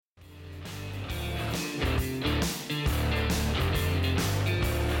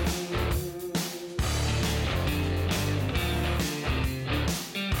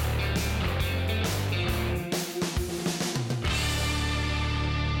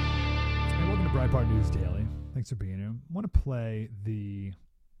Breitbart News Daily. Thanks for being here. I want to play the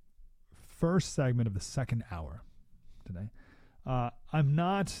first segment of the second hour today. I'm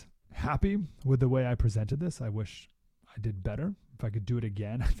not happy with the way I presented this. I wish I did better. If I could do it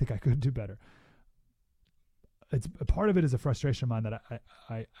again, I think I could do better. It's a part of it is a frustration of mine that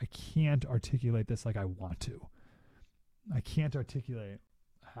I can't articulate this like I want to. I can't articulate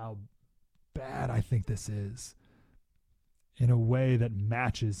how bad I think this is in a way that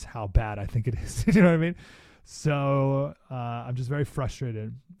matches how bad I think it is. You know what I mean? So I'm just very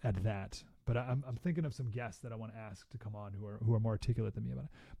frustrated at that. But I'm thinking of some guests that I want to ask to come on who are more articulate than me about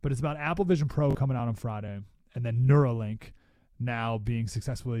it. But it's about Apple Vision Pro coming out on Friday, and then Neuralink now being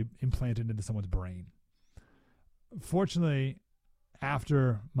successfully implanted into someone's brain. Fortunately,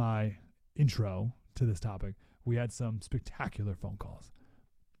 after my intro to this topic, we had some spectacular phone calls.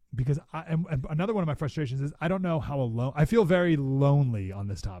 Because and another one of my frustrations is I don't know how alone. I feel very lonely on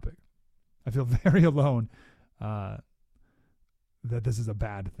this topic. I feel very alone that this is a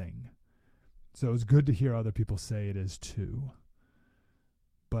bad thing. So it's good to hear other people say it is too.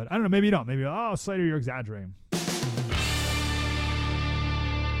 But I don't know. Maybe you don't. Maybe, oh, Slater, you're exaggerating.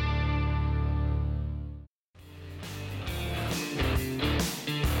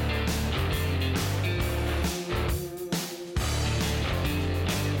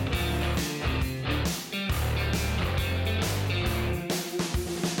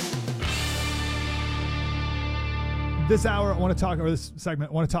 This hour, this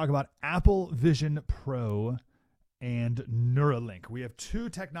segment, I want to talk about Apple Vision Pro and Neuralink. We have two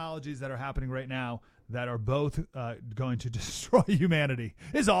technologies that are happening right now that are both going to destroy humanity.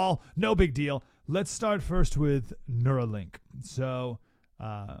 Is all. No big deal. Let's start first with Neuralink. So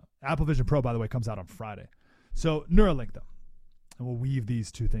Apple Vision Pro, by the way, comes out on Friday. So Neuralink, though, and we'll weave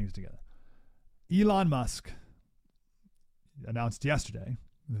these two things together. Elon Musk announced yesterday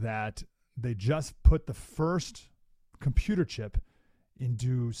that they just put the first computer chip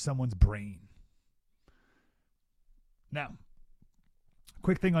into someone's brain. Now,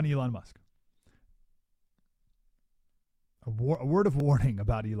 quick thing on Elon Musk. A word of warning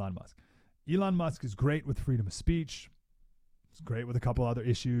about Elon Musk. Elon Musk is great with freedom of speech. He's great with a couple other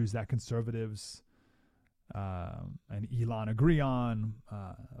issues that conservatives and Elon agree on.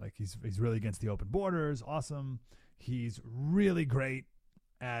 Like he's really against the open borders. Awesome. He's really great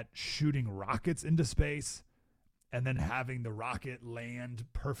at shooting rockets into space and then having the rocket land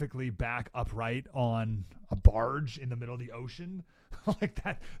perfectly back upright on a barge in the middle of the ocean. Like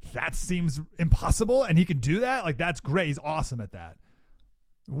that seems impossible, and he can do that? Like, that's great. He's awesome at that.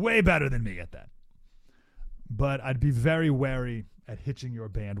 Way better than me at that. But I'd be very wary at hitching your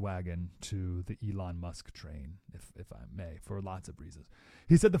bandwagon to the Elon Musk train, if I may, for lots of reasons.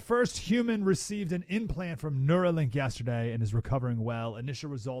 He said the first human received an implant from Neuralink yesterday and is recovering well. Initial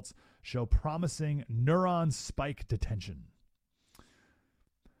results show promising neuron spike detection.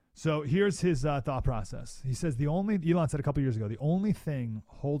 So here's his thought process. He says Elon said a couple years ago, the only thing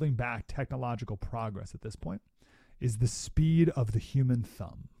holding back technological progress at this point is the speed of the human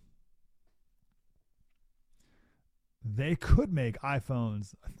thumb. They could make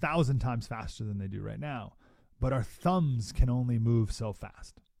iPhones 1,000 times faster than they do right now, but our thumbs can only move so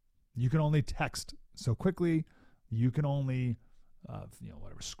fast. You can only text so quickly. You can only,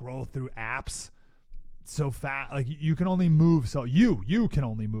 scroll through apps so fast. Like you can only move so you can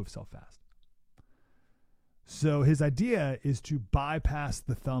only move so fast. So his idea is to bypass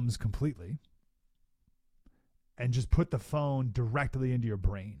the thumbs completely and just put the phone directly into your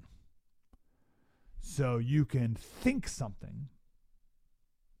brain. So you can think something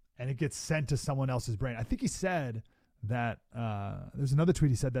and it gets sent to someone else's brain. I think he said that there's another tweet.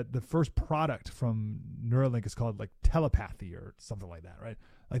 He said that the first product from Neuralink is called like telepathy or something like that, right?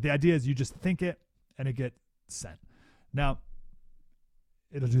 Like the idea is you just think it and it gets sent. Now,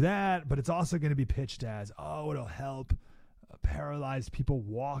 it'll do that, but it's also going to be pitched as, it'll help paralyzed people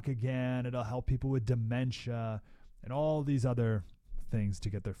walk again. It'll help people with dementia and all these other things to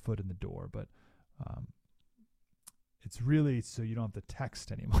get their foot in the door. But it's really so you don't have to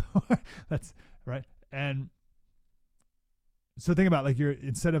text anymore. That's right. And so think about, like, you're,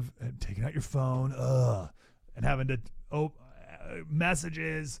 instead of taking out your phone and having to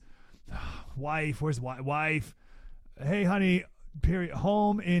messages, wife, where's wife? Hey, honey, period.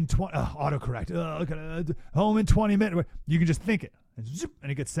 Home in 20. Autocorrect. Home in 20 minutes. You can just think it, and zoop,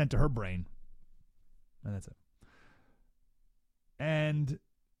 and it gets sent to her brain, and that's it. And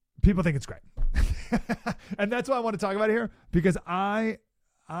people think it's great. And that's why I want to talk about it here, because I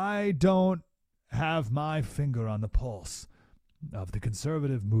don't have my finger on the pulse of the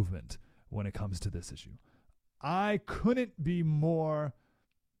conservative movement when it comes to this issue. I couldn't be more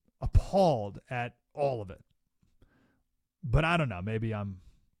appalled at all of it. But I don't know. Maybe I'm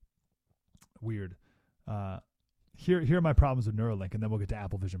weird. Here are my problems with Neuralink, and then we'll get to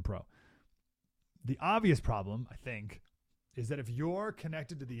Apple Vision Pro. The obvious problem, I think, is that if you're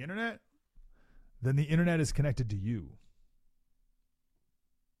connected to the internet, then the internet is connected to you.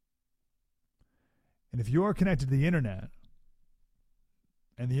 And if you're connected to the internet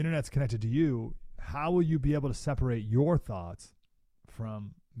and the internet's connected to you, how will you be able to separate your thoughts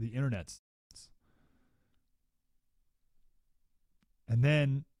from the internet's? And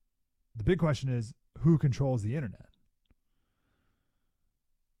then the big question is, who controls the internet?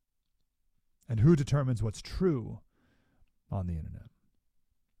 And who determines what's true on the internet?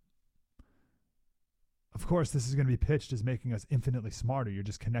 Of course, this is going to be pitched as making us infinitely smarter. You're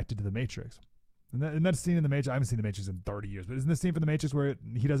just connected to the Matrix. And that scene in the Matrix, I haven't seen the Matrix in 30 years, but isn't the scene from the Matrix where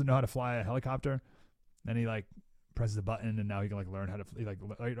he doesn't know how to fly a helicopter? And he like presses a button and now he can like learn how to,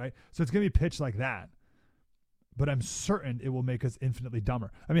 right? So it's going to be pitched like that. But I'm certain it will make us infinitely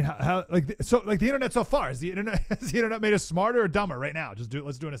dumber. I mean, how the internet so far, has the internet made us smarter or dumber right now?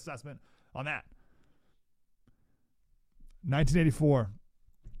 Let's do an assessment on that. 1984,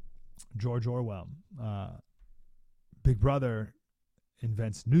 George Orwell, Big Brother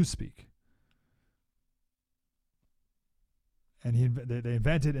invents Newspeak. And they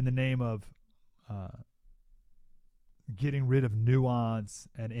invented in the name of getting rid of nuance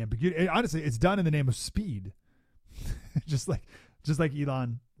and ambiguity. Honestly, it's done in the name of speed. just like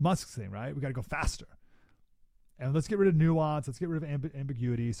Elon Musk's thing, right? We got to go faster. And let's get rid of nuance. Let's get rid of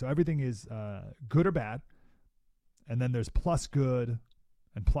ambiguity. So everything is good or bad. And then there's plus good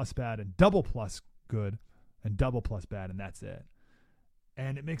and plus bad and double plus good and double plus bad. And that's it.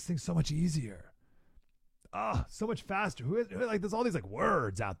 And it makes things so much easier. So much faster. There's all these like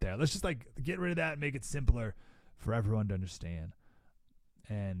words out there. Let's just like get rid of that and make it simpler for everyone to understand.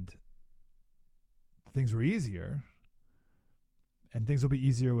 And things were easier. And things will be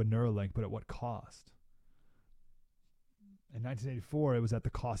easier with Neuralink, but at what cost? In 1984, it was at the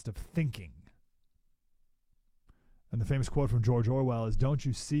cost of thinking. And the famous quote from George Orwell is, "Don't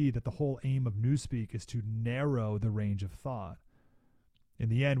you see that the whole aim of Newspeak is to narrow the range of thought? In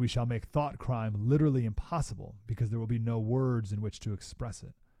the end, we shall make thought crime literally impossible because there will be no words in which to express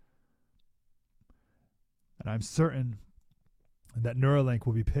it." And I'm certain that Neuralink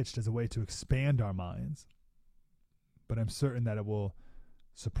will be pitched as a way to expand our minds, but I'm certain that it will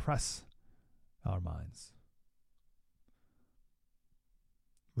suppress our minds.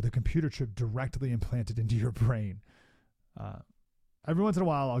 With a computer chip directly implanted into your brain. Every once in a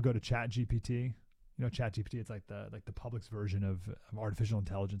while, I'll go to ChatGPT. You know, ChatGPT, it's like the public's version of artificial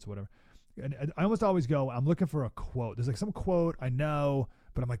intelligence or whatever. And I almost always go, I'm looking for a quote. There's like some quote I know,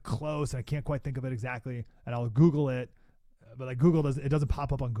 but I'm like close and I can't quite think of it exactly. And I'll Google it, but like Google doesn't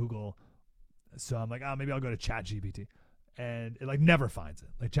pop up on Google. So I'm like, maybe I'll go to ChatGPT. And it like never finds it.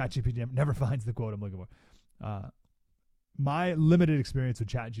 Like ChatGPT never finds the quote I'm looking for. My limited experience with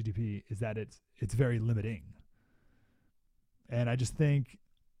ChatGPT is that it's very limiting. And I just think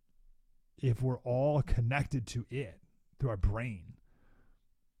if we're all connected to it through our brain,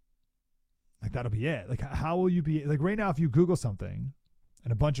 like that'll be it. Like how will you be, like right now if you Google something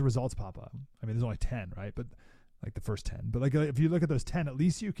and a bunch of results pop up, I mean there's only 10, right? But like the first 10. But like if you look at those 10, at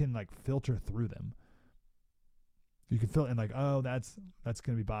least you can like filter through them. You can fill in like, that's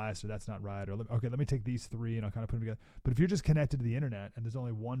going to be biased or that's not right. Or okay, let me take these three and I'll kind of put them together. But if you're just connected to the internet and there's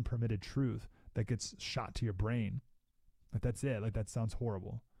only one permitted truth that gets shot to your brain, like that's it. Like that sounds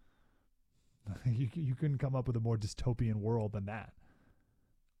horrible. You couldn't come up with a more dystopian world than that.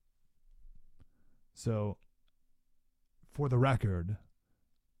 So, for the record,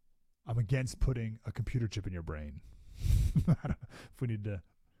 I'm against putting a computer chip in your brain. I don't know if we need to.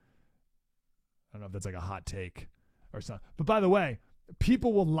 I don't know if that's like a hot take or something. But by the way,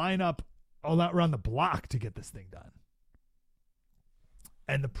 people will line up all out around the block to get this thing done.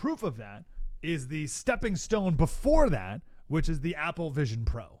 And the proof of that is the stepping stone before that, which is the Apple Vision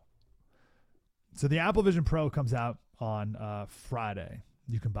Pro. So the Apple Vision Pro comes out on Friday.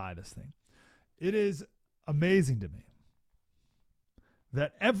 You can buy this thing. It is amazing to me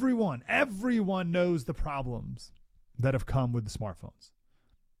that everyone knows the problems that have come with the smartphones.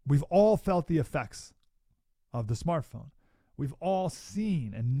 We've all felt the effects of the smartphone. We've all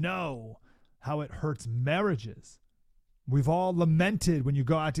seen and know how it hurts marriages. We've all lamented when you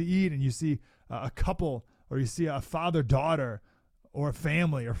go out to eat and you see a couple or you see a father-daughter or a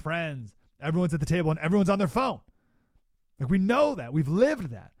family or friends. Everyone's at the table and everyone's on their phone. Like we know that. We've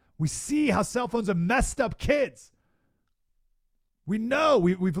lived that. We see how cell phones have messed up kids. We know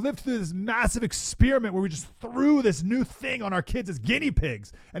we've lived through this massive experiment where we just threw this new thing on our kids as guinea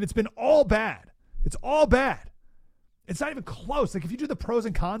pigs, and it's been all bad. It's all bad. It's not even close. Like if you do the pros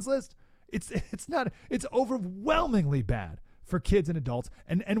and cons list, it's overwhelmingly bad for kids and adults,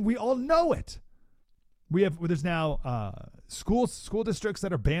 and we all know it. There's now school districts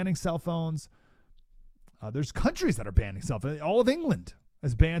that are banning cell phones. There's countries that are banning cell phones. All of England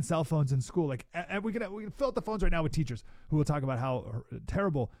has banned cell phones in school. Like we can fill up the phones right now with teachers who will talk about how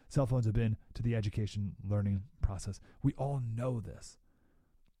terrible cell phones have been to the education learning process. We all know this.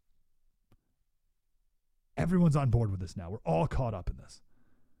 Everyone's on board with this now. We're all caught up in this.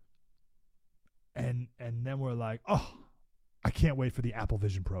 And then we're like, oh, I can't wait for the Apple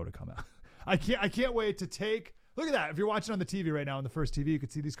Vision Pro to come out. I can't wait to take. Look at that. If you're watching on the TV right now on the FirstTV, you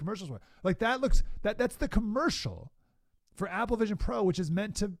could see these commercials. Like that's the commercial for Apple Vision Pro, which is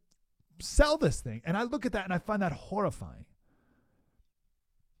meant to sell this thing. And I look at that and I find that horrifying.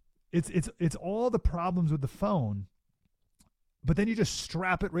 It's all the problems with the phone, but then you just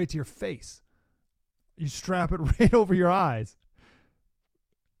strap it right to your face. You strap it right over your eyes.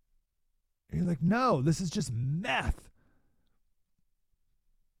 You're like, no, this is just meth.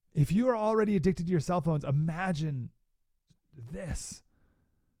 If you are already addicted to your cell phones, imagine this.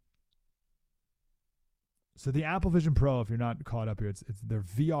 So the Apple Vision Pro, if you're not caught up here, it's their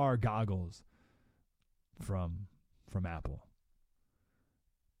VR goggles from Apple.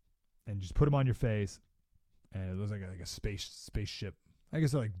 And you just put them on your face, and it looks like a spaceship. I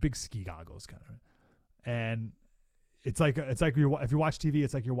guess they're like big ski goggles, kind of. And it's like if you watch TV,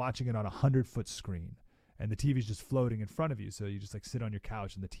 it's like you're watching it on 100-foot screen, and the TV's just floating in front of you. So you just like sit on your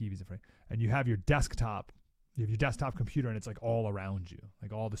couch, and the TV's in front, and you have your desktop computer, and it's like all around you,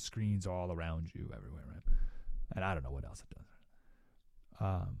 like all the screens are all around you everywhere, right? And I don't know what else it does.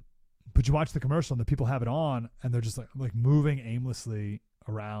 But you watch the commercial, and the people have it on, and they're just like moving aimlessly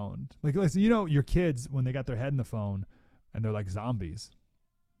around, like you know, your kids when they got their head in the phone, and they're like zombies,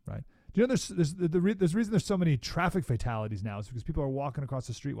 right? Do you know there's reason there's so many traffic fatalities now is because people are walking across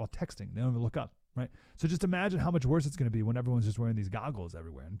the street while texting. They don't even look up, right? So just imagine how much worse it's going to be when everyone's just wearing these goggles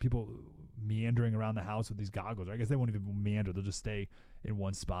everywhere and people meandering around the house with these goggles. I guess they won't even meander; they'll just stay in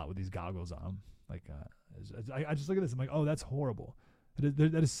one spot with these goggles on. Like I just look at this, I'm like, oh, that's horrible.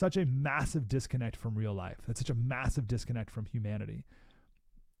 That is such a massive disconnect from real life. That's such a massive disconnect from humanity,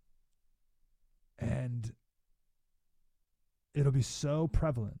 and it'll be so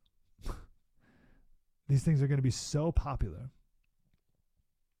prevalent. These things are going to be so popular.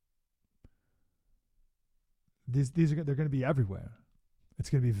 They're going to be everywhere. It's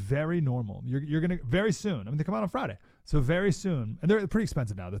going to be very normal. You're going to very soon. I mean, they come out on Friday, so very soon, and they're pretty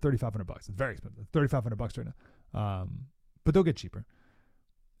expensive now. They're $3,500. It's very expensive. $3,500 right now, but they'll get cheaper.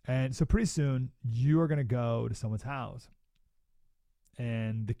 And so pretty soon, you are going to go to someone's house,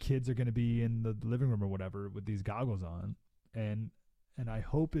 and the kids are going to be in the living room or whatever with these goggles on, and I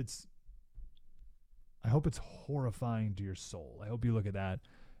hope it's horrifying to your soul. I hope you look at that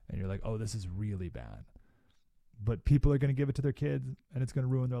and you're like, oh, this is really bad. But people are going to give it to their kids, and it's going to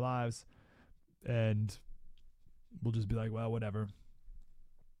ruin their lives. And we'll just be like, well, whatever.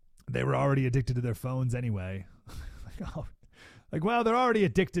 They were already addicted to their phones anyway. Well, they're already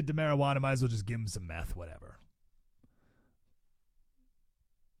addicted to marijuana. Might as well just give them some meth, whatever.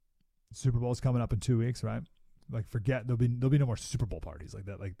 Super Bowl's coming up in 2 weeks, right? Like, forget there'll be no more Super Bowl parties like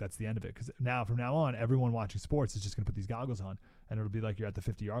that. Like, that's the end of it. Because from now on, everyone watching sports is just going to put these goggles on, and it'll be like you're at the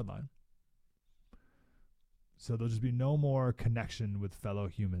 50-yard line. So there'll just be no more connection with fellow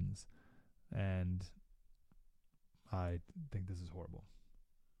humans, and I think this is horrible.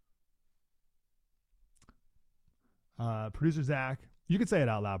 Producer Zach, you can say it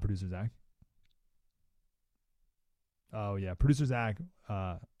out loud. Producer Zach. Oh yeah, Producer Zach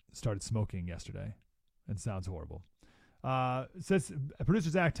started smoking yesterday. It sounds horrible. Says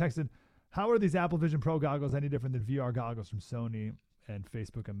Producer Zach texted, how are these Apple Vision Pro goggles any different than VR goggles from Sony and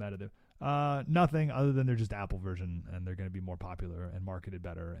Facebook and Meta? Nothing other than they're just Apple version, and they're going to be more popular and marketed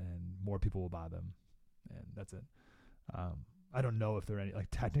better, and more people will buy them, and that's it. I don't know if they're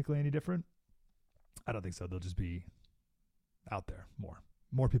technically any different. I don't think so. They'll just be out there more.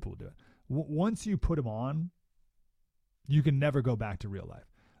 More people will do it. Once you put them on, you can never go back to real life.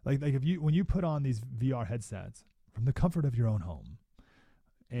 Like when you put on these VR headsets from the comfort of your own home,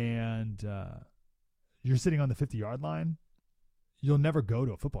 and you're sitting on the 50-yard line, you'll never go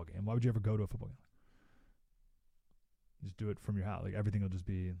to a football game. Why would you ever go to a football game? Just do it from your house. Like, everything will just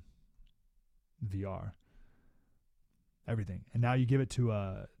be VR. Everything. And now you give it to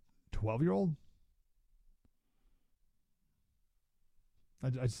a 12-year-old?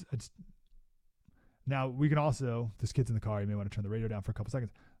 Now, we can also, there's kids in the car, you may want to turn the radio down for a couple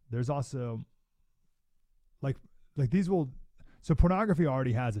seconds. There's also, like these will, so pornography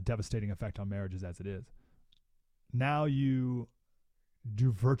already has a devastating effect on marriages as it is. Now you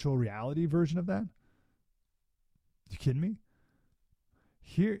do virtual reality version of that? You kidding me?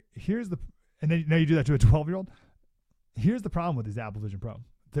 Here's the, and then now you do that to a 12-year-old? Here's the problem with these Apple Vision Pro.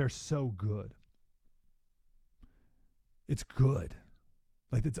 They're so good. It's good.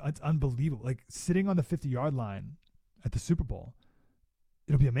 Like, it's unbelievable. Like, sitting on the 50-yard line at the Super Bowl,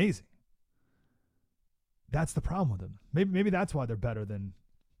 it'll be amazing. That's the problem with them. Maybe that's why they're better than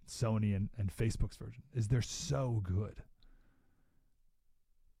Sony and Facebook's version, is they're so good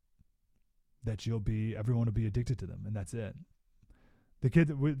that everyone will be addicted to them, and that's it. The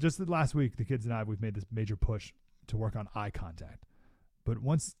kids, just last week, the kids and I, we've made this major push to work on eye contact. But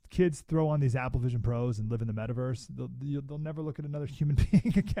once kids throw on these Apple Vision Pros and live in the metaverse, they'll never look at another human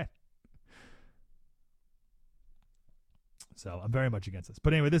being again. So I'm very much against this.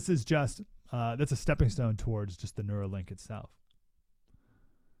 But anyway, this is just, that's a stepping stone towards just the Neuralink itself.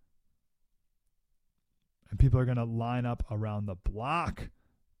 And people are going to line up around the block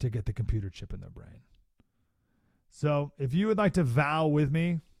to get the computer chip in their brain. So if you would like to vow with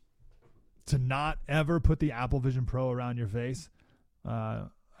me to not ever put the Apple Vision Pro around your face,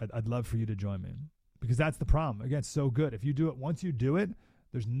 I'd love for you to join me, because that's the problem. Again, it's so good. If you do it, once you do it,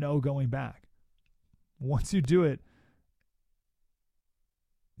 there's no going back. Once you do it,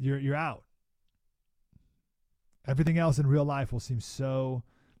 you're out. Everything else in real life will seem so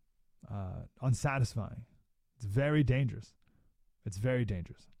unsatisfying. It's very dangerous. It's very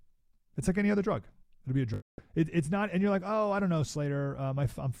dangerous. It's like any other drug. It'll be a drug. It's not, and you're like, oh, I don't know, Slater.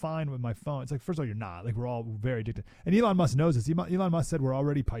 I'm fine with my phone. It's like, first of all, you're not. Like, we're all very addicted. And Elon Musk knows this. Elon Musk said we're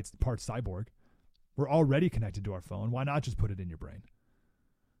already part cyborg. We're already connected to our phone. Why not just put it in your brain?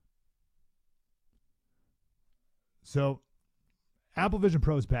 So, Apple Vision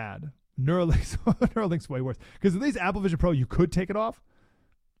Pro is bad. Neuralink's way worse. Because at least Apple Vision Pro, you could take it off.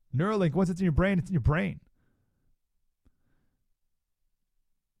 Neuralink, once it's in your brain, it's in your brain.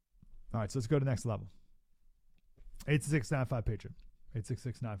 All right, so let's go to the next level. 866-95-PATRIOT.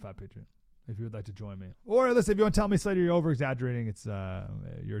 866-95-PATRIOT. If you would like to join me. Or listen, if you want to tell me, Slater, you're over-exaggerating,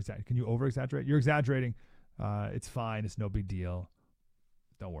 can you over-exaggerate? You're exaggerating. It's fine. It's no big deal.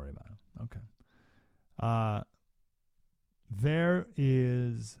 Don't worry about it. Okay. There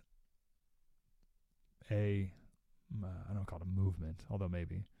is I don't call it a movement, although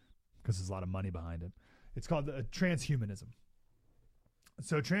maybe, because there's a lot of money behind it. It's called transhumanism.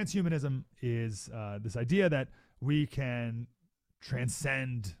 So transhumanism is this idea that we can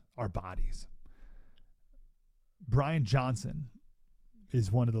transcend our bodies. Brian Johnson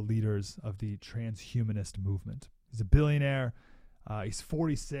is one of the leaders of the transhumanist movement. He's a billionaire. He's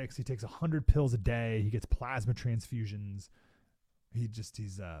 46. He takes 100 pills a day. He gets plasma transfusions. He's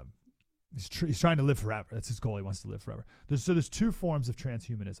trying to live forever. That's his goal. He wants to live forever. There's two forms of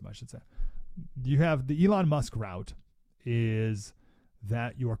transhumanism, I should say. You have the Elon Musk route, is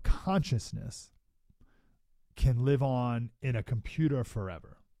that your consciousness can live on in a computer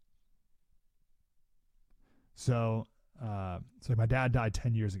forever. So my dad died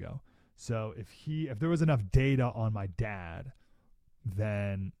 10 years ago. So if there was enough data on my dad,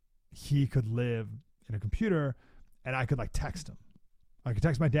 then he could live in a computer, and I could like text him. I could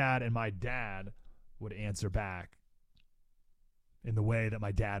text my dad, and my dad would answer back in the way that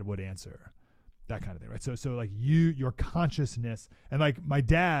my dad would answer. That kind of thing, right? So like your consciousness, and like my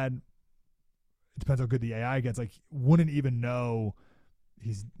dad, it depends how good the AI gets, like wouldn't even know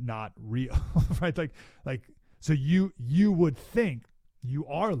he's not real, right? Like so you would think you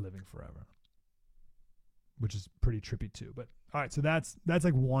are living forever, which is pretty trippy too. But all right, so that's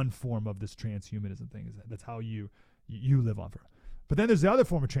like one form of this transhumanism thing, is that's how you live on forever. But then there's the other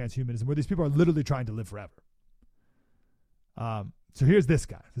form of transhumanism where these people are literally trying to live forever. So here's this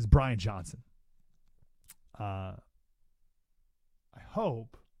guy. This is Brian Johnson. I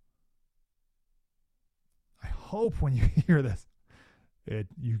hope when you hear this,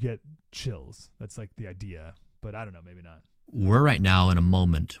 you get chills. That's like the idea, but I don't know, maybe not. We're right now in a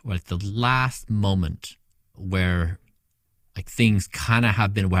moment, like the last moment where like things kind of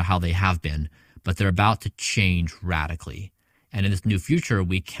have been how they have been, but they're about to change radically. And in this new future,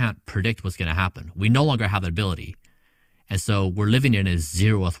 we can't predict what's going to happen. We no longer have that ability. And so we're living in a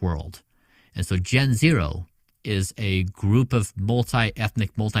zeroth world. And so Gen Zero is a group of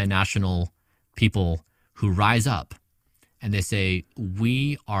multi-ethnic, multinational people who rise up and they say,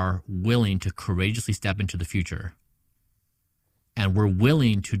 we are willing to courageously step into the future. And we're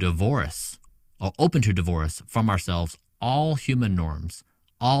willing to divorce, or open to divorce from ourselves, all human norms,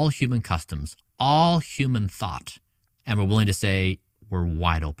 all human customs, all human thought, and we're willing to say we're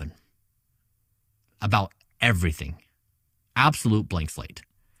wide open about everything. Absolute blank slate.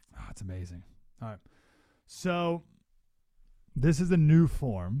 Oh, it's amazing. All right. So this is a new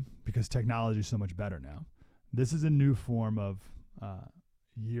form because technology is so much better now. This is a new form of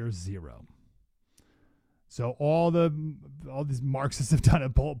year zero. So all these Marxists have done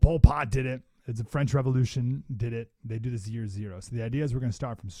it. Pol Pot did it. It's a French Revolution did it. They do this year zero. So the idea is we're going to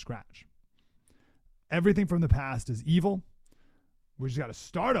start from scratch. Everything from the past is evil. We just got to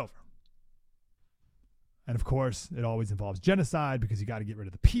start over. And of course, it always involves genocide because you got to get rid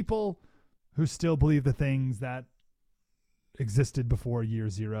of the people who still believe the things that existed before year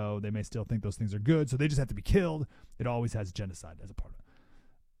zero. They may still think those things are good, so they just have to be killed. It always has genocide as a part of it.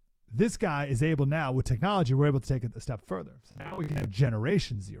 This guy is able now, with technology, we're able to take it a step further. So now we can have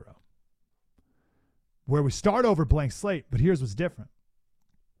generation zero, where we start over blank slate, but here's what's different.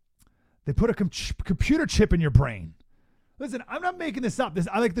 They put a computer chip in your brain. Listen, I'm not making this up. We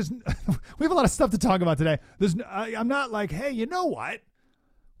have a lot of stuff to talk about today. I'm not like, hey, you know what?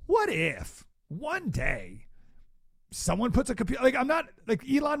 What if one day someone puts a computer, I'm not like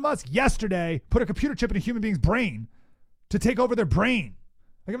Elon Musk yesterday put a computer chip in a human being's brain to take over their brain.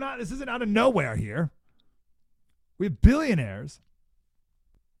 This isn't out of nowhere here. We have billionaires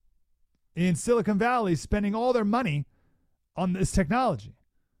in Silicon Valley spending all their money on this technology.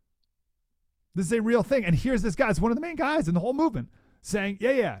 This is a real thing. And here's this guy, it's one of the main guys in the whole movement, saying,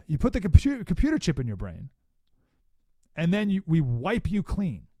 yeah, you put the computer chip in your brain, and then we wipe you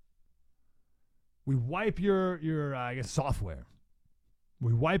clean. We wipe your software.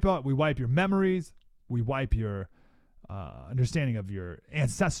 We wipe your memories. We wipe your understanding of your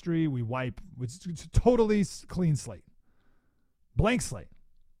ancestry. It's a totally clean slate. Blank slate.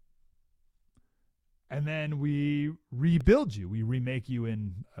 And then we rebuild you. We remake you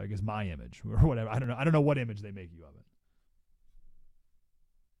in, my image or whatever. I don't know what image they make you of it.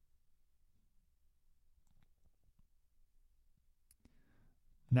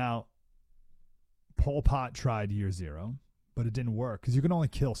 Now, Pol Pot tried year zero, but it didn't work because you can only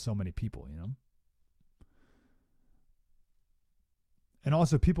kill so many people, And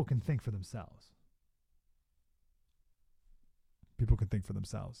also, people can think for themselves. People can think for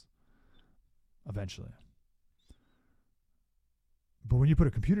themselves. Eventually. But when you put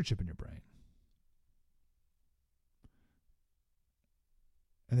a computer chip in your brain,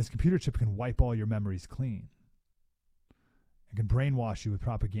 and this computer chip can wipe all your memories clean, and can brainwash you with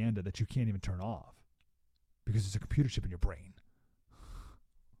propaganda that you can't even turn off because it's a computer chip in your brain.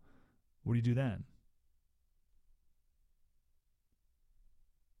 What do you do then?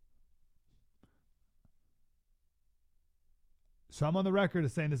 So I'm on the record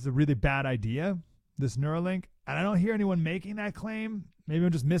as saying this is a really bad idea, this Neuralink, and I don't hear anyone making that claim. Maybe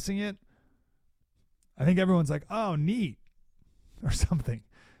I'm just missing it. I think everyone's like, oh, neat, or something.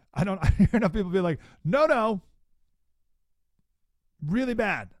 I hear enough people be like, no, really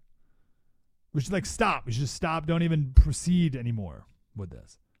bad. We should stop. We should just stop. Don't even proceed anymore with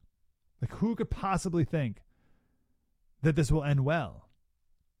this. Who could possibly think that this will end well?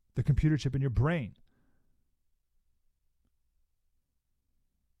 The computer chip in your brain.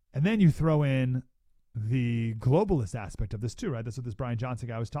 And then you throw in the globalist aspect of this too, right? That's what this Brian Johnson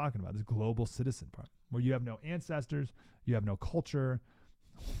guy was talking about, this global citizen part, where you have no ancestors, you have no culture.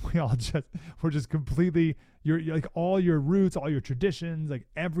 We're just completely, you're all your roots, all your traditions,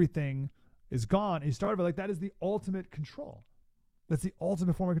 everything is gone. And you start with that is the ultimate control. That's the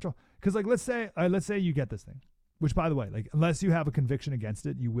ultimate form of control. Because let's say you get this thing, which by the way, unless you have a conviction against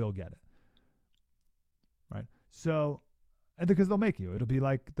it, you will get it. Right? So, and because they'll make you. It'll be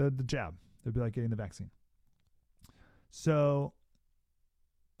like the jab. It'll be like getting the vaccine. So,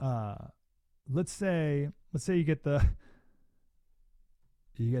 let's say you get the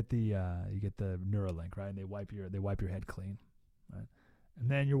Neuralink, right? And they wipe your head clean, right? And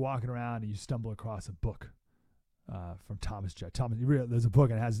then you're walking around and you stumble across a book from Thomas Jefferson. There's a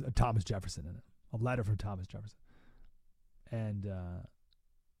book and it has Thomas Jefferson in it, a letter from Thomas Jefferson. And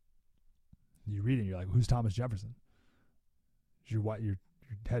you read it and you're like, who's Thomas Jefferson? Your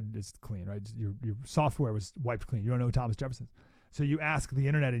head is clean, right? Your software was wiped clean. You don't know who Thomas Jefferson is. So you ask the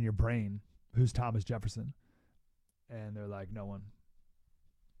internet in your brain, who's Thomas Jefferson? And they're like, no one.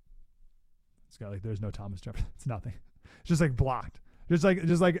 It's got there's no Thomas Jefferson. It's nothing. It's just blocked. Just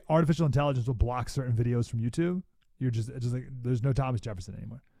like artificial intelligence will block certain videos from YouTube. It's just there's no Thomas Jefferson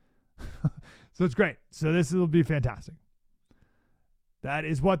anymore. So it's great. So this will be fantastic. That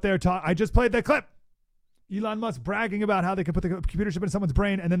is what they're talking. I just played that clip. Elon Musk bragging about how they can put the computer chip in someone's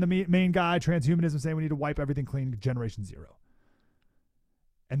brain, and then the main guy, transhumanism, saying we need to wipe everything clean, generation zero.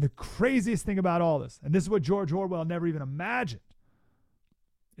 And the craziest thing about all this, and this is what George Orwell never even imagined,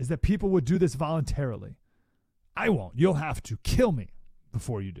 is that people would do this voluntarily. I won't. You'll have to kill me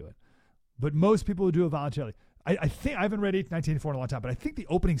before you do it. But most people would do it voluntarily. I think, I haven't read 1984 in a long time, but I think the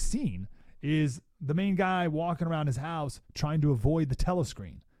opening scene is the main guy walking around his house trying to avoid the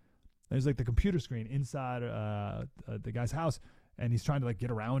telescreen. There's like the computer screen inside the guy's house, and he's trying to like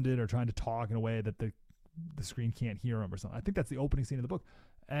get around it or trying to talk in a way that the screen can't hear him or something. I think that's the opening scene of the book.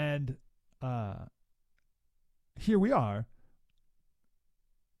 And here we are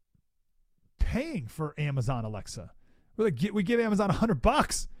paying for Amazon Alexa. We give Amazon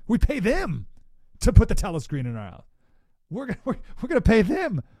 $100. We pay them to put the telescreen in our house. We're gonna pay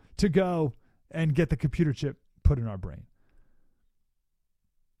them to go and get the computer chip put in our brain.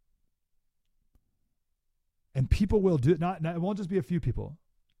 And people will do it. Not it won't just be a few people.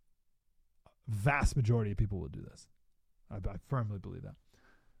 Vast majority of people will do this. I firmly believe that.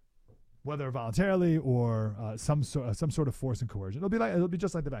 Whether voluntarily or some sort of force and coercion, it'll be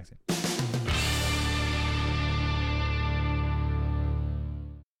just like the vaccine.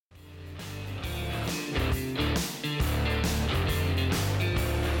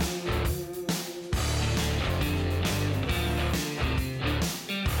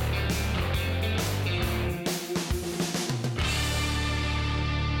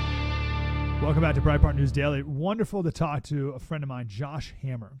 Welcome back to Breitbart News Daily. Wonderful to talk to a friend of mine, Josh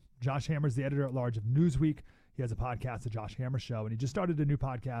Hammer. Josh Hammer is the editor-at-large of Newsweek. He has a podcast, The Josh Hammer Show, and he just started a new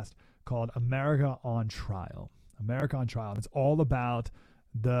podcast called America on Trial. America on Trial. And it's all about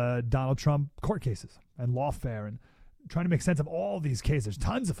the Donald Trump court cases and lawfare and trying to make sense of all these cases. There's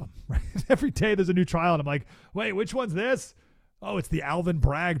tons of them, right? Every day there's a new trial, and I'm like, wait, which one's this? Oh, it's the Alvin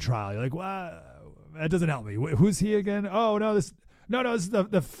Bragg trial. You're like, well, that doesn't help me. Who's he again? Oh, no, this is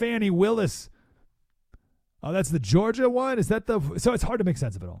the Fannie Willis. Oh, that's the Georgia one? Is that the... So it's hard to make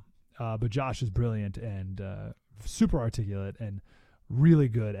sense of it all. But Josh is brilliant and super articulate and really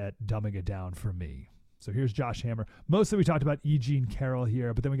good at dumbing it down for me. So here's Josh Hammer. Mostly we talked about E. Jean Carroll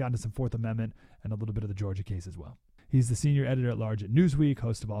here, but then we got into some Fourth Amendment and a little bit of the Georgia case as well. He's the senior editor-at-large at Newsweek,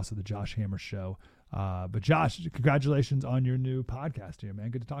 host of also the Josh Hammer Show. But Josh, congratulations on your new podcast here, man.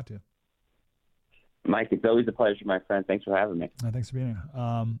 Good to talk to you. Mike, it's always a pleasure, my friend. Thanks for having me. Thanks for being here.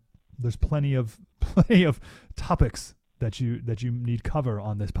 There's plenty of topics that you need cover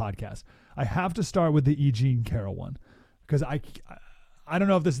on this podcast. I have to start with the E. Jean Carroll one because I don't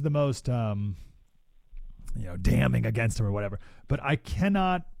know if this is the most damning against him or whatever, but I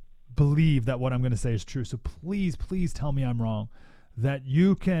cannot believe that what I'm going to say is true. So please tell me I'm wrong. That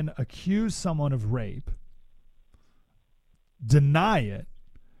you can accuse someone of rape, deny it,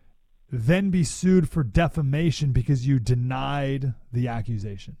 then be sued for defamation because you denied the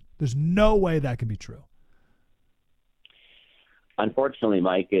accusation. There's no way that can be true. Unfortunately,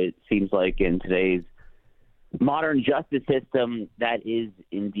 Mike, it seems like in today's modern justice system, that is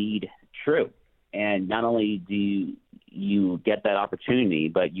indeed true. And not only do you get that opportunity,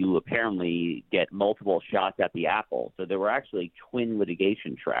 but you apparently get multiple shots at the apple. So there were actually twin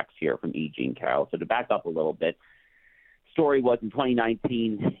litigation tracks here from E. Jean Carroll. So to back up a little bit, story was in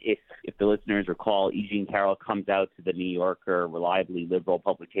 2019, if the listeners recall, E. Jean Carroll comes out to the New Yorker, reliably liberal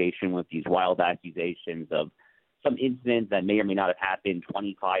publication, with these wild accusations of some incidents that may or may not have happened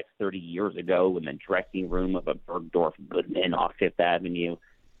 25, 30 years ago in the dressing room of a Bergdorf Goodman off Fifth Avenue.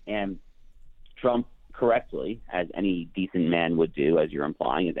 And Trump, correctly, as any decent man would do, as you're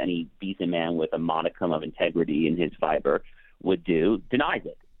implying, as any decent man with a modicum of integrity in his fiber would do, denies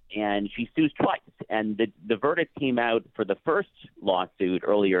it. And she sues twice. And the verdict came out for the first lawsuit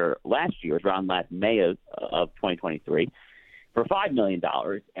earlier last year, around last May of 2023, for $5 million.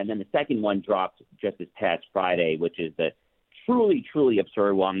 And then the second one dropped just this past Friday, which is the truly, truly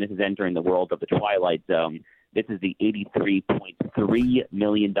absurd one. This is entering the world of the Twilight Zone. This is the $83.3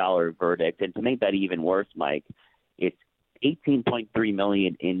 million verdict. And to make that even worse, Mike, it's $18.3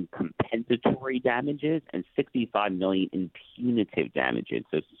 million in compensatory damages and $65 million in punitive damages.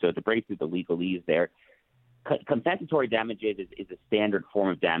 So to break through the legalese there, compensatory damages is a standard form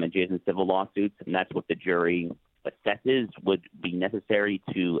of damages in civil lawsuits, and that's what the jury assesses would be necessary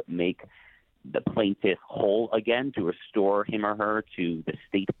to make the plaintiff whole again, to restore him or her to the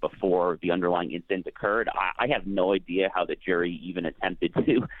state before the underlying incident occurred. I have no idea how the jury even attempted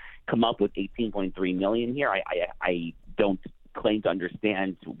to come up with $18.3 million here. I don't claim to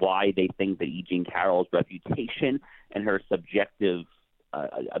understand why they think that E. Jean Carroll's reputation and her subjective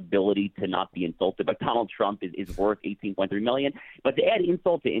ability to not be insulted by Donald Trump is worth $18.3 million. But to add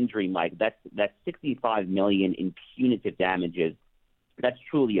insult to injury, Mike, that's $65 million in punitive damages. That's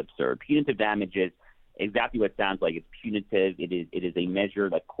truly absurd. Punitive damages, exactly what it sounds like. It's punitive. It is a measure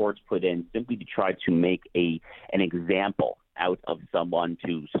that courts put in simply to try to make an example out of someone,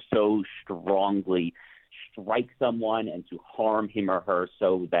 to so strongly strike someone and to harm him or her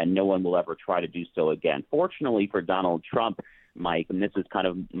so that no one will ever try to do so again. Fortunately for Donald Trump, Mike, and this is kind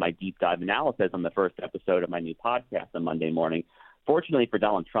of my deep dive analysis on the first episode of my new podcast on Monday morning. Fortunately for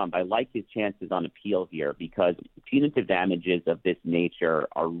Donald Trump, I like his chances on appeal here because punitive damages of this nature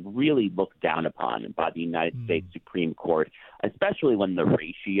are really looked down upon by the United States Supreme Court, especially when the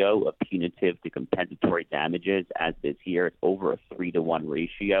ratio of punitive to compensatory damages, as is here, it's over a 3-to-1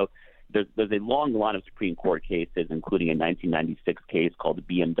 ratio. There's a long line of Supreme Court cases, including a 1996 case called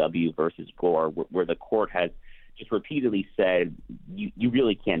BMW versus Gore, where the court has just repeatedly said, you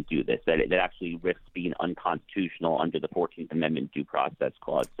really can't do this, that it actually risks being unconstitutional under the 14th Amendment due process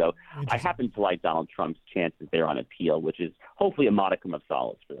clause. So I happen to like Donald Trump's chances there on appeal, which is hopefully a modicum of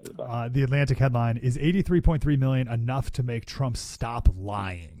solace for everybody. The Atlantic headline, is $83.3 million enough to make Trump stop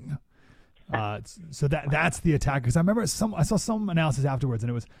lying? So that's the attack. Because I remember I saw some analysis afterwards, and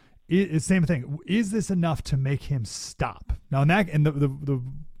it was the same thing. Is this enough to make him stop? Now,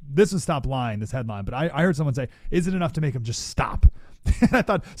 this was stop lying, this headline, but I heard someone say, is it enough to make him just stop? And I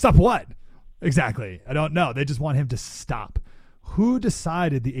thought, stop what? Exactly. I don't know. They just want him to stop. Who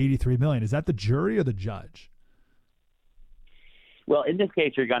decided the $83 million? Is that the jury or the judge? Well, in this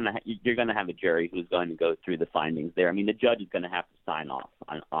case, you're going to have a jury who's going to go through the findings there. I mean, the judge is going to have to sign off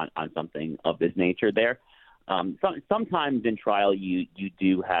on something of this nature there. Sometimes in trial, you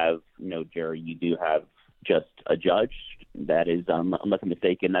do have no jury. You do have just a judge. That is, unless I'm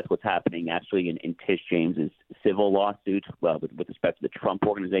mistaken, that's what's happening actually in Tish James's civil lawsuit with respect to the Trump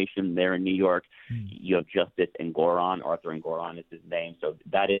organization there in New York. You have Justice Engoron, Arthur Engoron is his name. So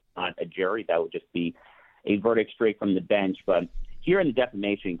that is not a jury. That would just be a verdict straight from the bench. But here in the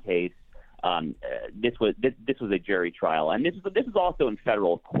defamation case, this was a jury trial, and this is also in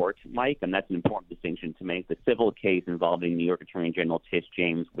federal court, Mike, and that's an important distinction to make. The civil case involving New York Attorney General Tish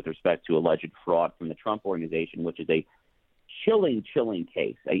James with respect to alleged fraud from the Trump organization, which is a chilling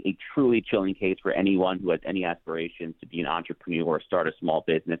case, a truly chilling case for anyone who has any aspirations to be an entrepreneur or start a small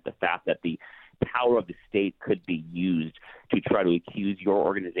business. The fact that the power of the state could be used to try to accuse your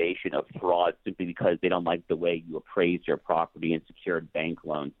organization of fraud simply because they don't like the way you appraised your property and secured bank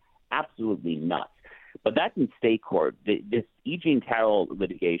loans. Absolutely nuts. But that's in state court. This E. Jean Carroll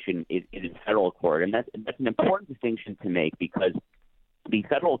litigation is in federal court, and that's an important distinction to make because the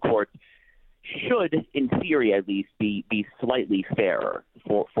federal courts should, in theory at least, be slightly fairer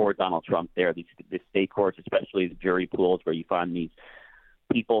for Donald Trump there. The state courts, especially the jury pools where you find these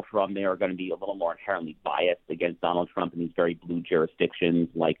people from there, are going to be a little more inherently biased against Donald Trump in these very blue jurisdictions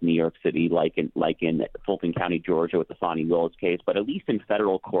like New York City, like in Fulton County, Georgia with the Fonnie Willis case. But at least in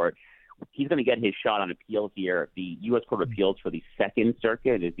federal court, he's going to get his shot on appeal here. The U.S. Court of Appeals for the Second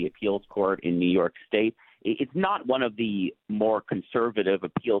Circuit is the appeals court in New York State. It's not one of the more conservative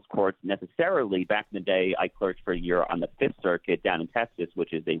appeals courts necessarily. Back in the day, I clerked for a year on the Fifth Circuit down in Texas,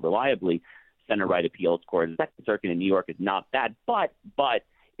 which is a reliably center-right appeals court. The Second Circuit in New York is not that, but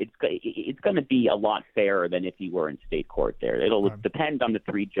it's going to be a lot fairer than if he were in state court there. It'll depend on the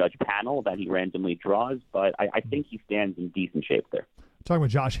three-judge panel that he randomly draws, but I think he stands in decent shape there. Talking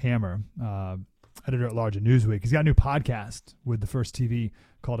with Josh Hammer, editor-at-large at Newsweek. He's got a new podcast with the FirstTV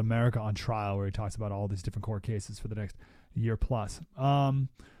called America on Trial, where he talks about all these different court cases for the next year plus. One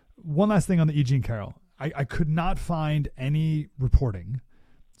last thing on the E. Jean Carroll. I could not find any reporting,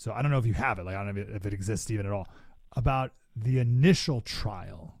 so I don't know if you have it, like I don't know if it exists even at all, about the initial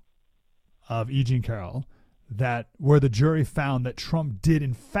trial of E. Jean Carroll where the jury found that Trump did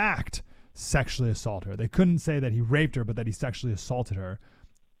in fact sexually assault her. They couldn't say that he raped her, but that he sexually assaulted her,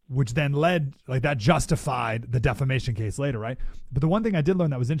 which then led, like that justified the defamation case later, right? But the one thing I did learn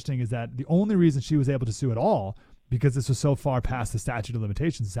that was interesting is that the only reason she was able to sue at all, because this was so far past the statute of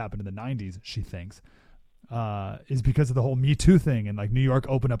limitations, this happened in the 90s, she thinks, is because of the whole Me Too thing. And like New York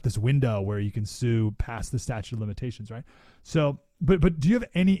opened up this window where you can sue past the statute of limitations, right? So, but do you have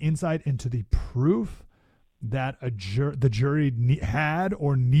any insight into the proof that the jury had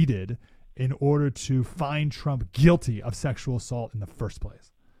or needed in order to find Trump guilty of sexual assault in the first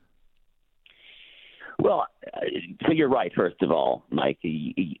place? Well, so you're right, first of all, Mike.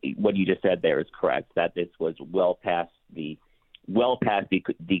 What you just said there is correct, that this was well past the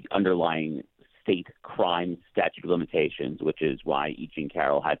underlying state crime statute of limitations, which is why E. Jean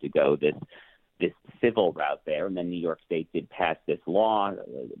Carroll had to go this civil route there. And then New York State did pass this law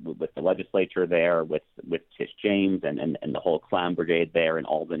with the legislature there, with Tish James and the whole clown brigade there in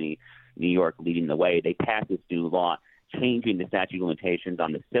Albany, New York, leading the way. They passed this new law changing the statute of limitations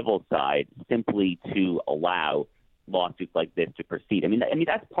on the civil side simply to allow lawsuits like this to proceed. I mean,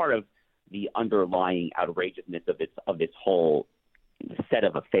 that's part of the underlying outrageousness of this whole set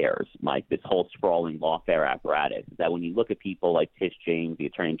of affairs, Mike, this whole sprawling lawfare apparatus, that when you look at people like Tish James, the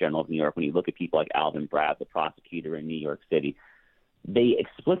Attorney General of New York, when you look at people like Alvin Bragg, the prosecutor in New York City, they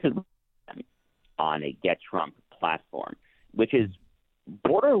explicitly on a Get Trump platform, which is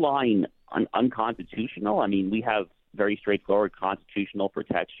borderline unconstitutional. I mean, we have very straightforward constitutional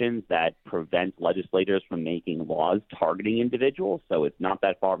protections that prevent legislators from making laws targeting individuals. So it's not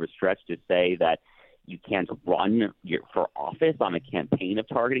that far of a stretch to say that you can't run for office on a campaign of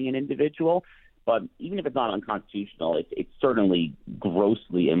targeting an individual. But even if it's not unconstitutional, it's certainly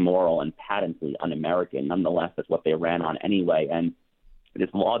grossly immoral and patently un-American. Nonetheless, that's what they ran on anyway. And this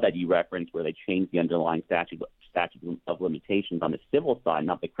law that you referenced, where they changed the underlying statute of limitations on the civil side,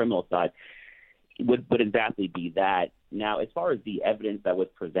 not the criminal side, would exactly be that. Now, as far as the evidence that was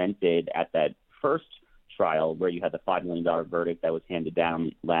presented at that first trial, where you had the $5 million verdict that was handed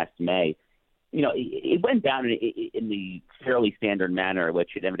down last May, you know, it went down in the fairly standard manner in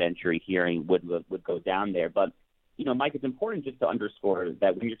which an evidentiary hearing would go down there. But, you know, Mike, it's important just to underscore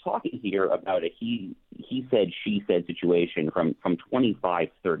that when you're talking here about a he said, she said situation from 25,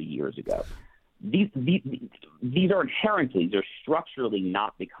 30 years ago, these are inherently, they're structurally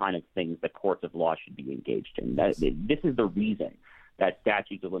not the kind of things that courts of law should be engaged in. This is the reason that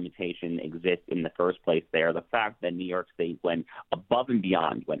statutes of limitation exist in the first place there. The fact that New York State went above and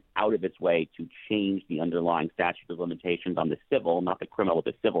beyond, went out of its way to change the underlying statute of limitations on the civil, not the criminal, but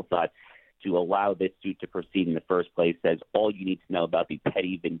the civil side, to allow this suit to proceed in the first place, says all you need to know about the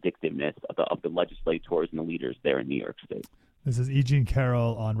petty vindictiveness of the legislators and the leaders there in New York State. This is E. Jean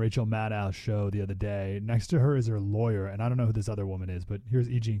Carroll on Rachel Maddow's show the other day. Next to her is her lawyer, and I don't know who this other woman is, but here's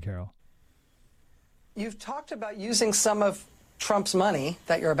E. Jean Carroll. You've talked about using some of Trump's money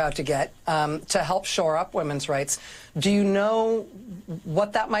that you're about to get to help shore up women's rights. Do you know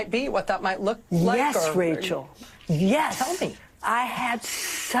what that might be, what that might look like? Yes, Rachel. Yes. Tell me. I had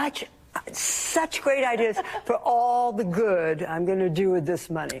such great ideas for all the good I'm going to do with this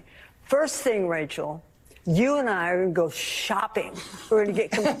money. First thing, Rachel, you and I are going to go shopping. We're going to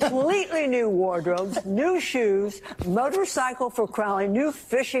get completely new wardrobes, new shoes, motorcycle for Crowley, new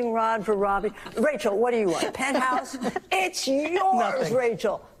fishing rod for Robbie. Rachel, what do you want? Penthouse? It's yours, Nothing.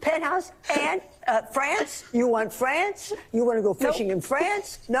 Rachel. Penthouse and France? You want France? You want to go fishing in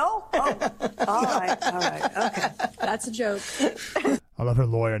France? No? Oh, all right, okay. That's a joke. I love her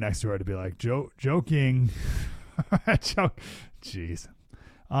lawyer next to her to be like, joking. Jeez.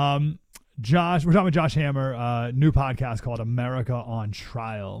 Josh, we're talking with Josh Hammer, new podcast called America on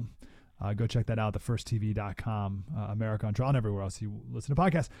Trial. Go check that out, thefirsttv.com, America on Trial, and everywhere else you listen to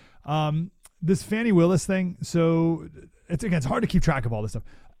podcasts. This Fani Willis thing, so it's hard to keep track of all this stuff.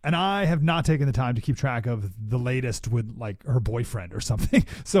 And I have not taken the time to keep track of the latest with like her boyfriend or something.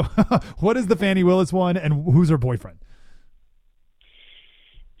 So what is the Fani Willis one, and who's her boyfriend?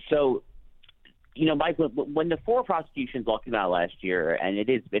 So, you know, Mike, when the four prosecutions all came out last year, and it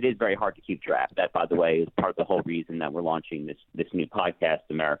is very hard to keep track. That, by the way, is part of the whole reason that we're launching this new podcast,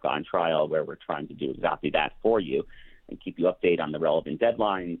 America on Trial, where we're trying to do exactly that for you and keep you updated on the relevant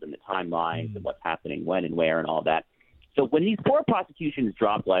deadlines and the timelines and what's happening when and where and all that. So when these four prosecutions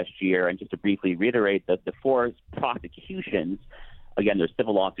dropped last year, and just to briefly reiterate, the four prosecutions, again, there's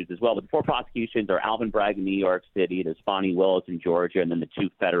civil lawsuits as well, but the four prosecutions are Alvin Bragg in New York City, there's Fani Willis in Georgia, and then the two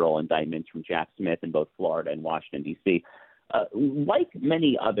federal indictments from Jack Smith in both Florida and Washington, D.C. Like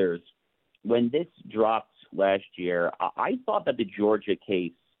many others, when this dropped last year, I thought that the Georgia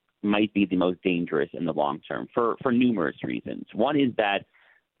case might be the most dangerous in the long term for numerous reasons. One is that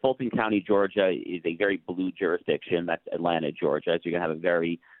Fulton County, Georgia is a very blue jurisdiction. That's Atlanta, Georgia. So you're going to have a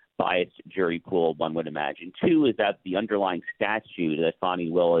very biased jury pool, one would imagine. Two is that the underlying statute that Fani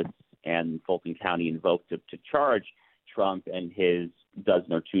Willis and Fulton County invoked to charge Trump and his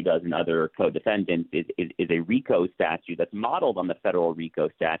dozen or 24 other co-defendants is a RICO statute that's modeled on the federal RICO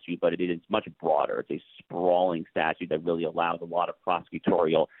statute, but it is much broader. It's a sprawling statute that really allows a lot of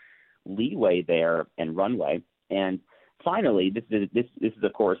prosecutorial leeway there and runway. And finally, this is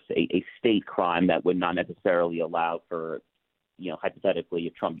of course a state crime that would not necessarily allow for, you know, hypothetically,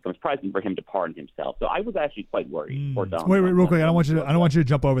 if Trump becomes president, for him to pardon himself. So I was actually quite worried. Wait, real quick. I don't want you to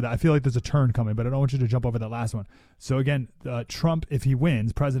jump over that. I feel like there's a turn coming, but I don't want you to jump over that last one. So again, Trump, if he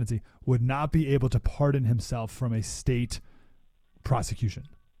wins presidency, would not be able to pardon himself from a state prosecution.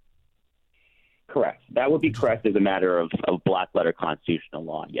 Correct. That would be correct as a matter of black letter constitutional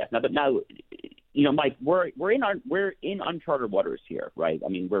law. Yes. Now, Mike, we're in uncharted waters here, right? I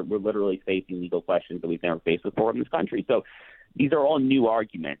mean, we're literally facing legal questions that we've never faced before in this country. So these are all new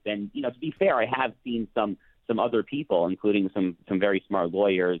arguments. And, to be fair, I have seen some other people, including some very smart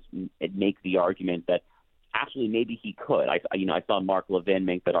lawyers, make the argument that actually maybe he could. I saw Mark Levin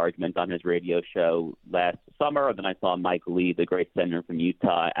make that argument on his radio show last summer. And then I saw Mike Lee, the great senator from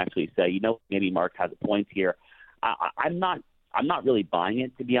Utah, actually say, maybe Mark has a point here. I'm not really buying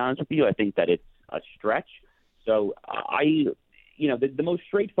it, to be honest with you. I think that it's a stretch. So the most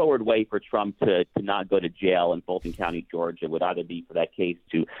straightforward way for Trump to not go to jail in Fulton County, Georgia, would either be for that case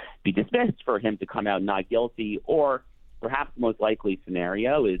to be dismissed, for him to come out not guilty, or perhaps the most likely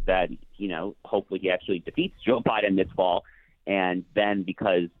scenario is that, hopefully he actually defeats Joe Biden this fall. And then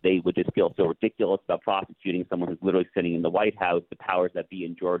because they would just feel so ridiculous about prosecuting someone who's literally sitting in the White House, the powers that be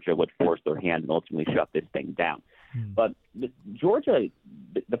in Georgia would force their hand and ultimately shut this thing down. But Georgia,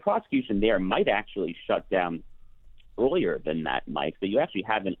 the prosecution there might actually shut down earlier than that, Mike. So you actually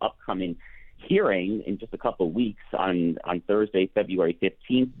have an upcoming hearing in just a couple of weeks on Thursday, February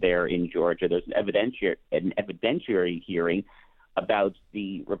 15th there in Georgia. There's an evidentiary hearing about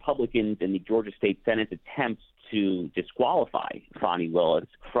the Republicans in the Georgia State Senate's attempts to disqualify Fani Willis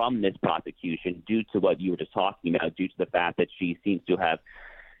from this prosecution due to what you were just talking about, due to the fact that she seems to have,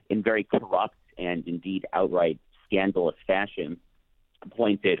 in very corrupt and indeed outright scandalous fashion,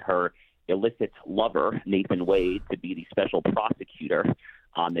 appointed her illicit lover, Nathan Wade, to be the special prosecutor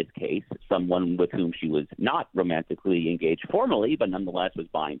on this case, someone with whom she was not romantically engaged formally, but nonetheless was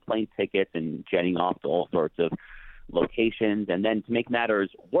buying plane tickets and jetting off to all sorts of locations. And then to make matters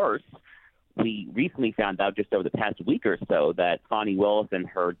worse, we recently found out just over the past week or so that Fani Willis and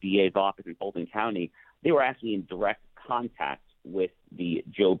her DA's office in Fulton County, they were actually in direct contact with the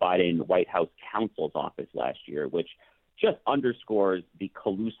Joe Biden White House counsel's office last year, which just underscores the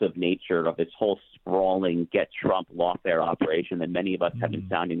collusive nature of this whole sprawling get Trump lawfare operation that many of us have been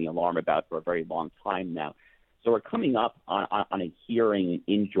sounding the alarm about for a very long time now. So we're coming up on a hearing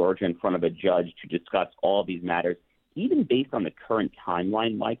in Georgia in front of a judge to discuss all these matters. Even based on the current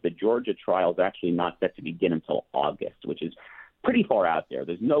timeline, Mike, the Georgia trial is actually not set to begin until August, which is pretty far out there.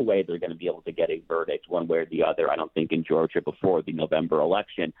 There's no way they're going to be able to get a verdict one way or the other, I don't think, in Georgia before the November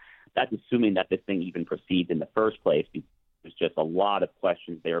election. That's assuming that this thing even proceeds in the first place. There's just a lot of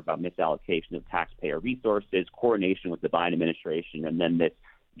questions there about misallocation of taxpayer resources, coordination with the Biden administration, and then this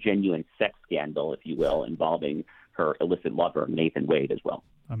genuine sex scandal, if you will, involving her illicit lover, Nathan Wade, as well.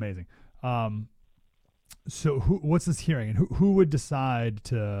 Amazing. So what's this hearing, and who would decide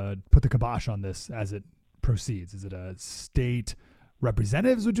to put the kibosh on this as it proceeds? Is it a state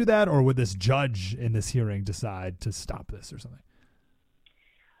representatives would do that, or would this judge in this hearing decide to stop this or something?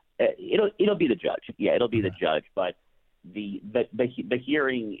 It'll be the judge. Yeah, it'll be the judge. But the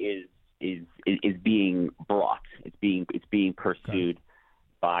hearing is being brought. It's being pursued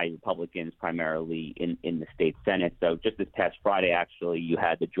by Republicans primarily in the state Senate. So just this past Friday, actually, you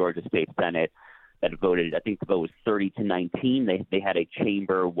had the Georgia State Senate that voted. I think the vote was 30-19. They had a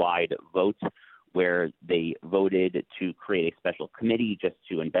chamber-wide vote where they voted to create a special committee just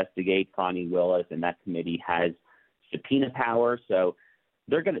to investigate Fani Willis, and that committee has subpoena power. So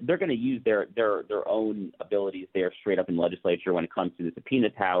they're gonna use their own abilities there straight up in the legislature when it comes to the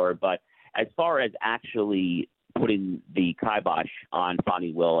subpoena power. But as far as actually putting the kibosh on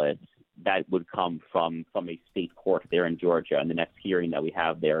Fani Willis, that would come from a state court there in Georgia, and the next hearing that we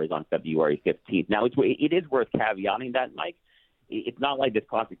have there is on February 15th. Now, it is worth caveating that, Mike. It's not like this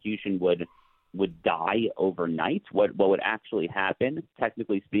prosecution would die overnight. What would actually happen,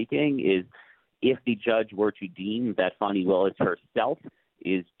 technically speaking, is if the judge were to deem that Fani Willis herself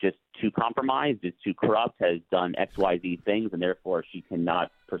is just too compromised, is too corrupt, has done XYZ things, and therefore she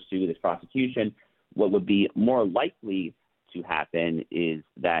cannot pursue this prosecution, what would be more likely to happen is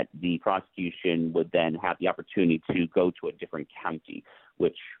that the prosecution would then have the opportunity to go to a different county,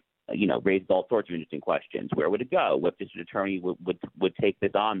 which raises all sorts of interesting questions. Where would it go? What district attorney would take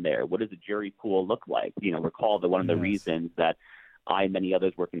this on there? What does the jury pool look like? Recall that one of the reasons that I and many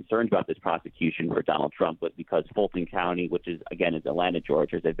others were concerned about this prosecution for Donald Trump was because Fulton County, which is Atlanta,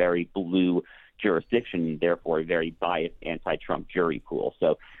 Georgia, is a very blue jurisdiction, therefore a very biased anti-Trump jury pool.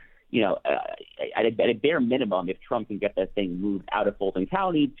 So, at a bare minimum, if Trump can get that thing moved out of Fulton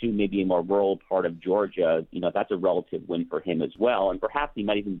County to maybe a more rural part of Georgia, that's a relative win for him as well. And perhaps he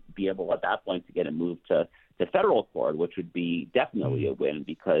might even be able at that point to get it moved to federal court, which would be definitely a win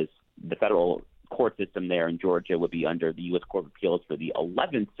because the federal court system there in Georgia would be under the U.S. Court of Appeals for the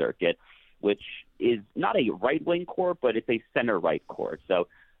 11th Circuit, which is not a right-wing court, but it's a center-right court. So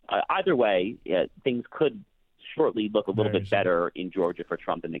either way, things could shortly look a little Very bit better in Georgia for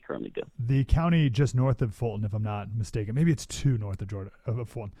Trump than they currently do. The county just north of Fulton, if I'm not mistaken, maybe it's 2 north of Georgia of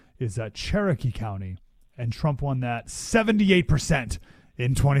Fulton, is Cherokee County, and Trump won that 78%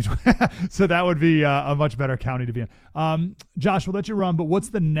 in 2020. So that would be a much better county to be in. Josh, we'll let you run, but what's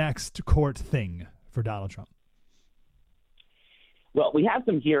the next court thing for Donald Trump? Well, we have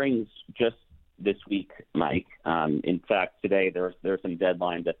some hearings just this week, Mike. In fact, today there are some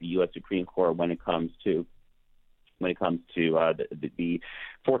deadlines at the U.S. Supreme Court when it comes to the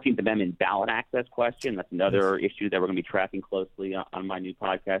 14th Amendment ballot access question. That's another issue that we're going to be tracking closely on my new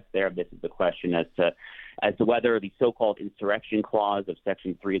podcast there. This is the question as to whether the so-called insurrection clause of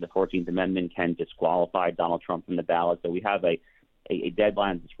Section 3 of the 14th Amendment can disqualify Donald Trump from the ballot. So we have a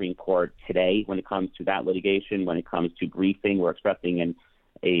deadline at the Supreme Court today when it comes to that litigation. When it comes to briefing, we're expecting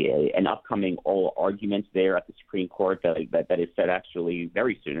an upcoming oral argument there at the Supreme Court that is set actually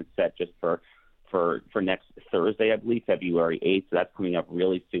very soon. It's set just for next Thursday, I believe, February 8th. So that's coming up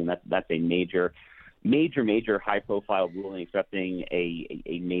really soon. That's a major high-profile ruling, expecting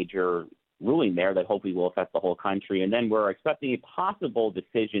a major ruling there that hopefully will affect the whole country. And then we're expecting a possible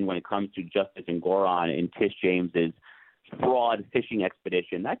decision when it comes to Justice Engoron and Tish James's fraud fishing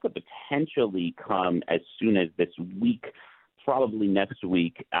expedition. That could potentially come as soon as this week, probably next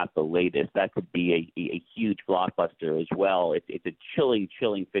week at the latest. That could be a huge blockbuster as well. It's a chilling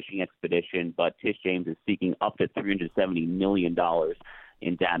fishing expedition, but Tish James is seeking up to $370 million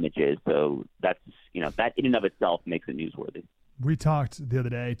in damages. So that in and of itself makes it newsworthy. We talked the other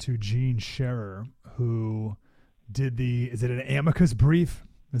day to Gene Scherer, who did is it an amicus brief?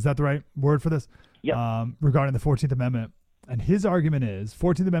 Is that the right word for this? Yeah. Regarding the 14th Amendment. And his argument is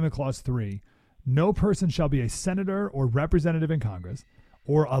 14th Amendment Clause 3, no person shall be a senator or representative in Congress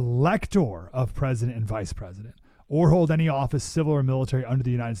or elector of president and vice president or hold any office, civil or military, under the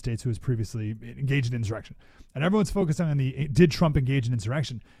United States who has previously engaged in insurrection. And everyone's focusing on did Trump engage in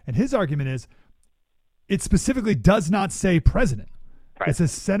insurrection? And his argument is it specifically does not say president. Right. It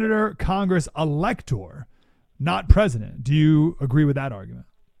says senator, Congress, elector, not president. Do you agree with that argument?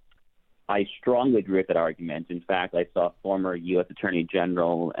 I strongly agree with that argument. In fact, I saw former U.S. Attorney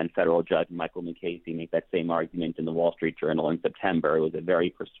General and federal judge Michael McCasey make that same argument in the Wall Street Journal in September. It was a very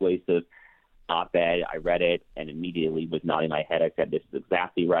persuasive op-ed. I read it and immediately was nodding my head. I said, this is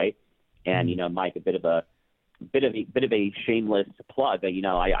exactly right. And, Mike, a bit of a shameless plug.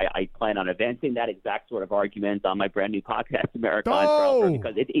 I plan on advancing that exact sort of argument on my brand new podcast, America on Trial,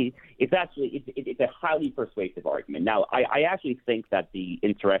 because it's a highly persuasive argument. Now, I actually think that the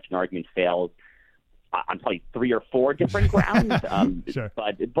insurrection argument fails on probably 3 or 4 different grounds. Sure.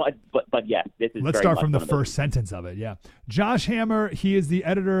 But yes, this is. Let's start from the first sentence of it. Yeah, Josh Hammer. He is the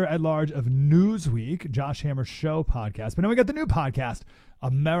editor at large of Newsweek, Josh Hammer Show podcast. But now we got the new podcast,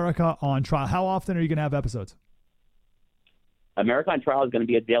 America on Trial. How often are you going to have episodes? America on Trial is going to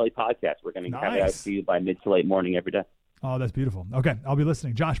be a daily podcast. We're going to have it out to you by mid to late morning every day. Oh, that's beautiful. Okay, I'll be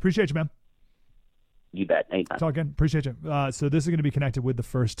listening. Josh, appreciate you, man. You bet. Anytime. Talk again. Appreciate you. So this is going to be connected with the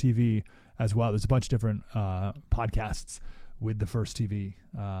FirstTV as well. There's a bunch of different podcasts with the FirstTV,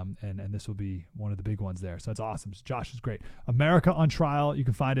 and this will be one of the big ones there. So that's awesome. Josh is great. America on Trial. You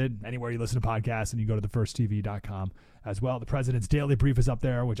can find it anywhere you listen to podcasts, and you go to thefirsttv.com as well. The President's Daily Brief is up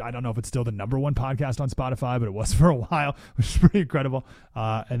there, which I don't know if it's still the #1 podcast on Spotify, but it was for a while, which is pretty incredible.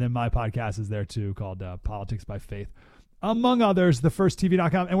 And then my podcast is there too, called Politics by Faith. Among others,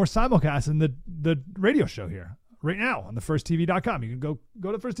 thefirsttv.com, and we're simulcasting the radio show here right now on thefirsttv.com. You can go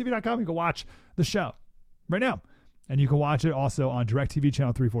to thefirsttv.com. You can watch the show right now, and you can watch it also on DirecTV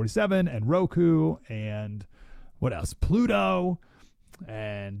channel 347 and Roku and what else? Pluto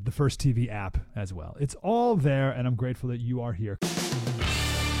and the First TV app as well. It's all there, and I'm grateful that you are here.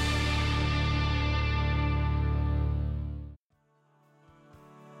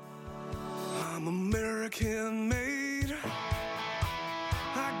 I'm American made.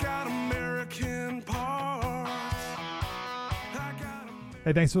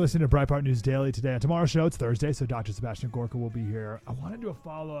 Hey, thanks for listening to Breitbart News Daily today. On tomorrow's show, it's Thursday, so Dr. Sebastian Gorka will be here. I want to do a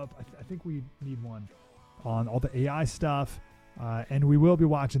follow-up. I think we need one on all the AI stuff, and we will be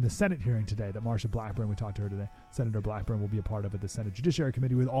watching the Senate hearing today that Marsha Blackburn, we talked to her today, Senator Blackburn will be a part of it, the Senate Judiciary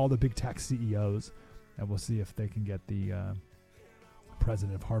Committee with all the big tech CEOs, and we'll see if they can get the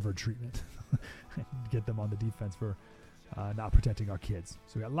president of Harvard treatment and get them on the defense for not protecting our kids.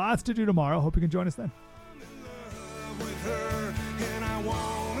 So we got lots to do tomorrow. Hope you can join us then. With her, and I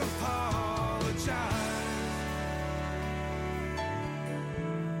won't apologize.